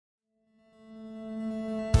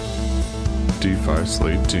DeFi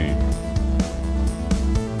Slate team.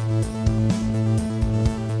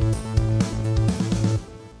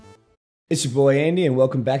 It's your boy Andy, and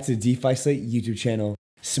welcome back to the DeFi Slate YouTube channel.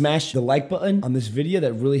 Smash the like button on this video,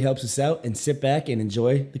 that really helps us out, and sit back and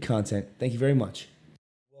enjoy the content. Thank you very much.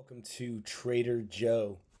 Welcome to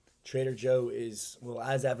TraderJoe. TraderJoe is, well,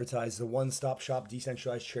 as advertised, the one-stop shop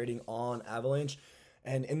decentralized trading on Avalanche.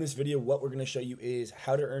 And in this video, what we're going to show you is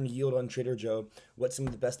how to earn yield on TraderJoe, what some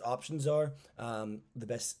of the best options are, the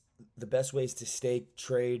best ways to stake,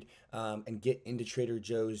 trade, and get into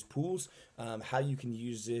TraderJoe's pools, how you can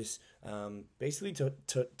use this basically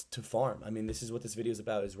to farm. I mean, this is what this video is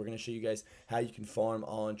about, is we're going to show you guys how you can farm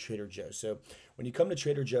on TraderJoe. So when you come to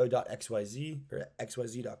traderjoe.xyz or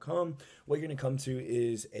xyz.com, what you're going to come to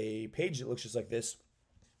is a page that looks just like this.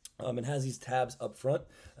 It has these tabs up front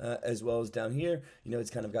as well as down here. You know,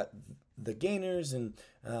 it's kind of got the gainers and,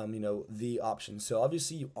 you know, the options. So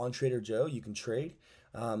obviously on TraderJoe, you can trade.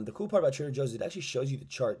 The cool part about TraderJoe is it actually shows you the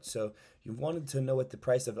chart. So if you wanted to know what the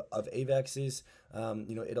price of AVAX is,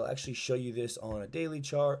 you know, it'll actually show you this on a daily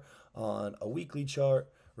chart, on a weekly chart,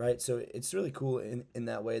 right? So it's really cool in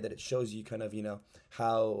that way that it shows you kind of, you know,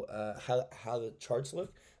 how the charts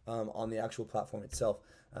look on the actual platform itself.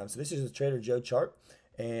 So this is a TraderJoe chart.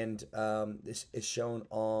 And this is shown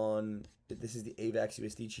on, this is the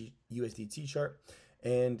AVAX USDT chart.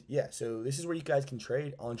 And yeah, so this is where you guys can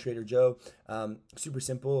trade on TraderJoe. Super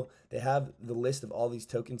simple. They have the list of all these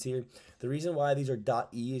tokens here. The reason why these are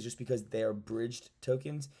 .E is just because they are bridged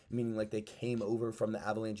tokens, meaning like they came over from the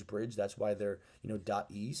Avalanche bridge. That's why they're, you know,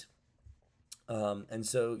 .Es. And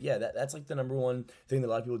so, yeah, that's like the number one thing that a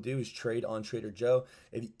lot of people do is trade on TraderJoe.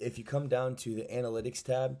 If you come down to the analytics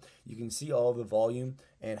tab, you can see all of the volume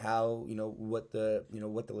and how, you know, what the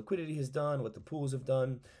liquidity has done, what the pools have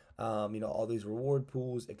done, you know, all these reward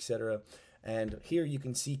pools, etc. And here you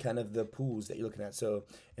can see kind of the pools that you're looking at. So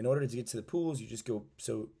in order to get to the pools, you just go,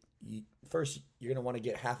 first you're going to want to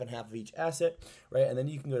get half and half of each asset, right? And then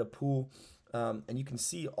you can go to pool. And you can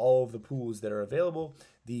see all of the pools that are available,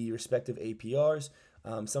 the respective APRs.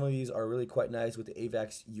 Some of these are really quite nice with the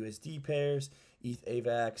AVAX USD pairs, ETH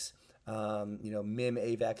AVAX, you know,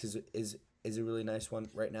 𝗵 AVAX is a really nice one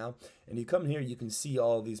right now. And you come here, you can see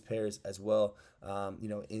all of these pairs as well, you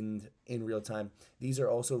know, in real time. These are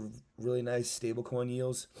also really nice stablecoin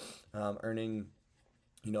yields, earning,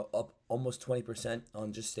 you know, up almost 20%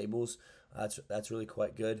 on just stables. That's really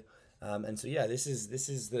quite good. And so yeah, this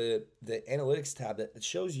is the analytics tab that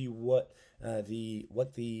shows you what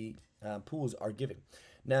the pools are giving.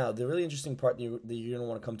 Now, the really interesting part that you're going to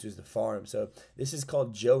want to come to is the farm. So this is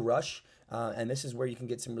called Joe Rush, and this is where you can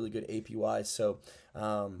get some really good APYs. So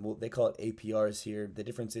well, they call it APRs here. The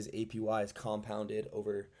difference is APY is compounded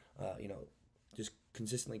over, you know, just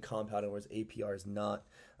consistently compounded, whereas APR is not.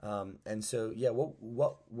 And so yeah,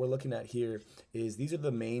 what we're looking at here is these are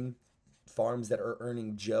the main farms that are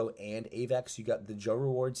earning Joe and AVAX. You got the Joe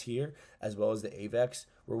rewards here as well as the AVAX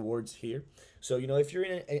rewards here. So, you know, if you're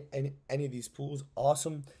in any of these pools,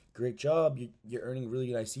 awesome, great job. You're earning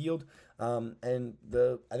really nice yield. And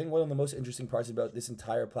I think one of the most interesting parts about this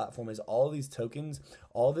entire platform is all these tokens,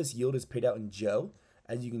 all this yield is paid out in Joe.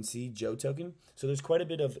 As you can see, Joe token. So there's quite a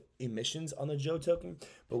bit of emissions on the Joe token.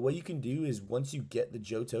 But what you can do is once you get the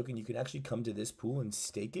Joe token, you can actually come to this pool and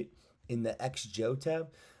stake it in the XJoe tab.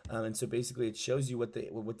 And so basically it shows you what the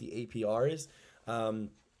APR is. And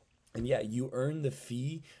yeah, you earn the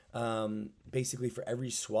fee basically for every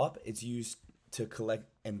swap. It's used to collect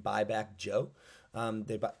and buy back Joe.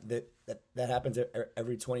 That happens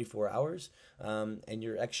every 24 hours. And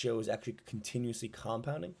your XJoe is actually continuously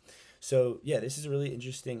compounding. So yeah, this is a really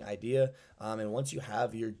interesting idea. And once you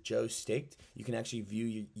have your Joe staked, you can actually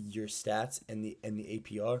view your stats and the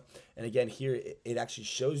APR. And again, here it actually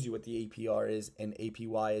shows you what the APR is and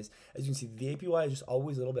APY is. As you can see, the APY is just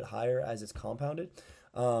always a little bit higher as it's compounded.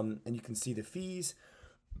 And you can see the fees.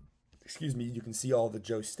 Excuse me. You can see all the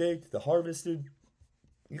Joe staked, the harvested.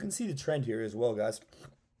 You can see the trend here as well, guys.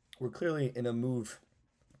 We're clearly in a move.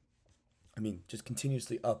 I mean, just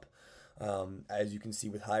continuously up. As you can see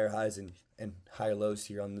with higher highs and higher lows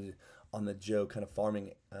here on the Joe kind of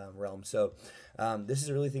farming realm. So this is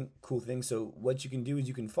a really cool thing. So what you can do is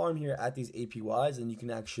you can farm here at these APYs, and you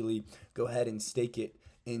can actually go ahead and stake it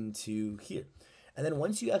into here. And then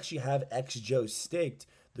once you actually have XJoe staked,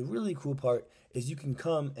 the really cool part is you can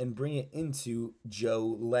come and bring it into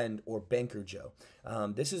Joe Lend or Banker Joe.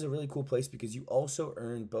 This is a really cool place because you also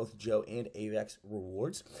earn both Joe and AVAX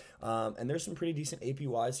rewards. And there's some pretty decent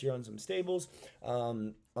APYs here on some stables,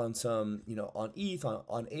 on some, on ETH,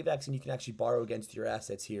 on AVAX, and you can actually borrow against your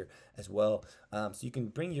assets here as well. So you can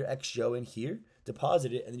bring your XJoe in here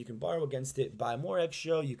deposit it, and then you can borrow against it, buy more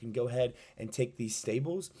XJoe. You can go ahead and take these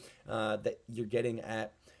stables that you're getting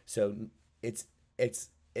at. So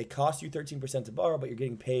it costs you 13% to borrow, but you're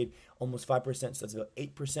getting paid almost 5%, so that's about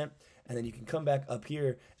 8%. And then you can come back up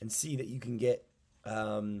here and see that you can get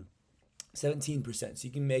 17%. So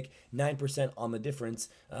you can make 9% on the difference,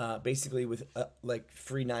 basically with like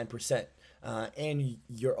free 9%. And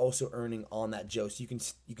you're also earning on that Joe. So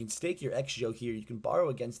you can stake your XJoe here. You can borrow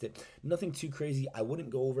against it. Nothing too crazy. I wouldn't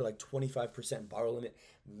go over like 25% borrow limit,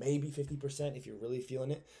 maybe 50% if you're really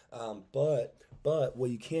feeling it. But what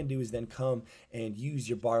you can do is then come and use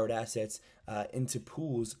your borrowed assets into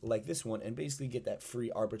pools like this one, and basically get that free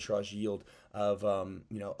arbitrage yield of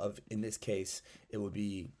in this case it would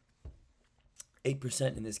be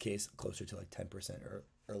 8%, in this case closer to like 10% or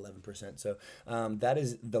 11%. So that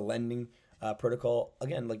is the lending protocol.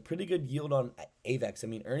 Again, like pretty good yield on AVAX. I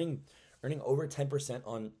mean, earning over 10%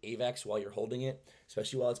 on AVAX while you're holding it,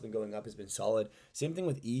 especially while it's been going up, has been solid. Same thing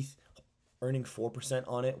with ETH, earning 4%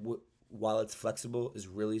 on it while it's flexible is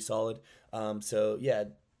really solid. So yeah,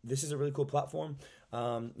 this is a really cool platform.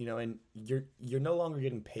 And you're no longer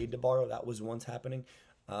getting paid to borrow. That was once happening.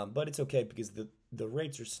 But it's okay because the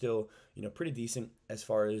rates are still pretty decent as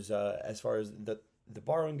far as the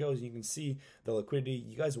borrowing goes. You can see the liquidity.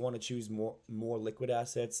 You guys want to choose more liquid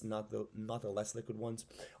assets, not the less liquid ones.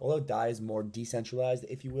 Although DAI is more decentralized,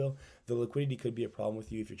 if you will, the liquidity could be a problem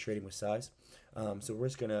with you if you're trading with size. So we're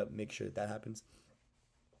just gonna make sure that happens,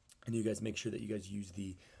 and you guys make sure that you guys use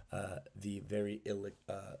the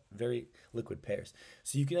very liquid pairs.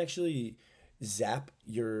 So you can actually zap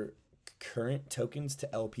your current tokens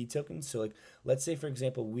to LP tokens. So like, let's say for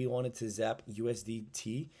example we wanted to zap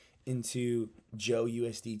USDT into Joe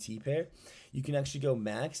USDT pair. You can actually go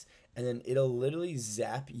max, and then it'll literally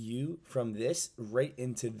zap you from this right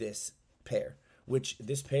into this pair, which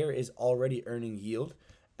this pair is already earning yield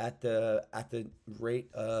at the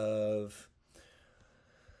rate of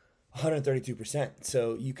 132%.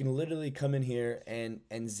 So you can literally come in here and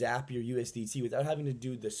zap your USDT without having to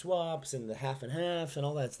do the swaps and the half and half and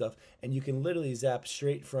all that stuff, and you can literally zap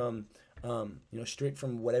straight from straight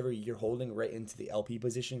from whatever you're holding right into the LP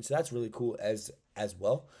position. So that's really cool as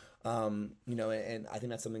well. And I think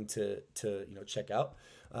that's something to check out.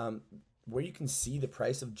 Where you can see the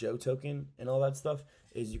price of Joe token and all that stuff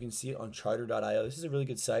is you can see it on charter.io. This is a really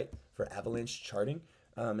good site for Avalanche charting.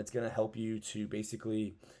 It's going to help you to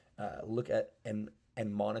basically look at and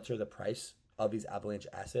monitor the price of these Avalanche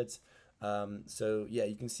assets. So yeah,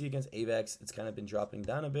 you can see against AVAX, it's kind of been dropping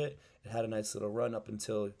down a bit. It had a nice little run up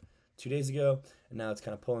until 2 days ago, and now it's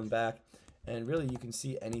kind of pulling back. And really, you can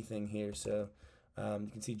see anything here. So you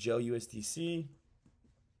can see Joe USDC.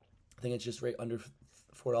 I think it's just right under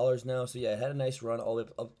 $4 now. So yeah, it had a nice run all the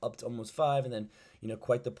way up to almost 5, and then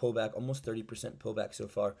quite the pullback, almost 30% pullback so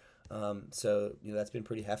far. So that's been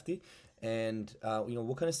pretty hefty, and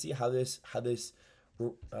we'll kind of see how this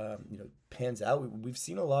pans out. We've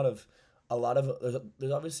seen a lot of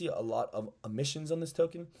there's obviously a lot of emissions on this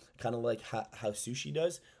token, kind of like how 𝗏𝗏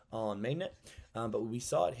does on mainnet, but we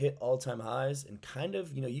saw it hit all-time highs, and kind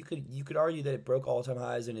of you could argue that it broke all-time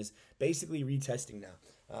highs and is basically retesting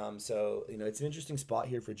now. So it's an interesting spot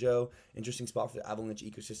here for Joe, interesting spot for the Avalanche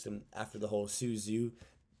ecosystem after the whole Su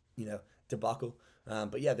debacle.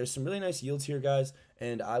 But yeah, there's some really nice yields here, guys,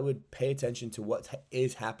 and I would pay attention to what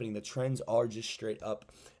is happening. The trends are just straight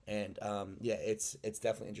up, and yeah, it's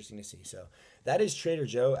definitely interesting to see. So that is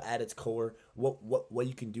TraderJoe at its core. What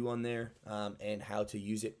you can do on there, and how to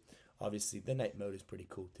use it. Obviously, the night mode is pretty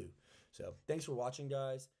cool too. So thanks for watching,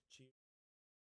 guys.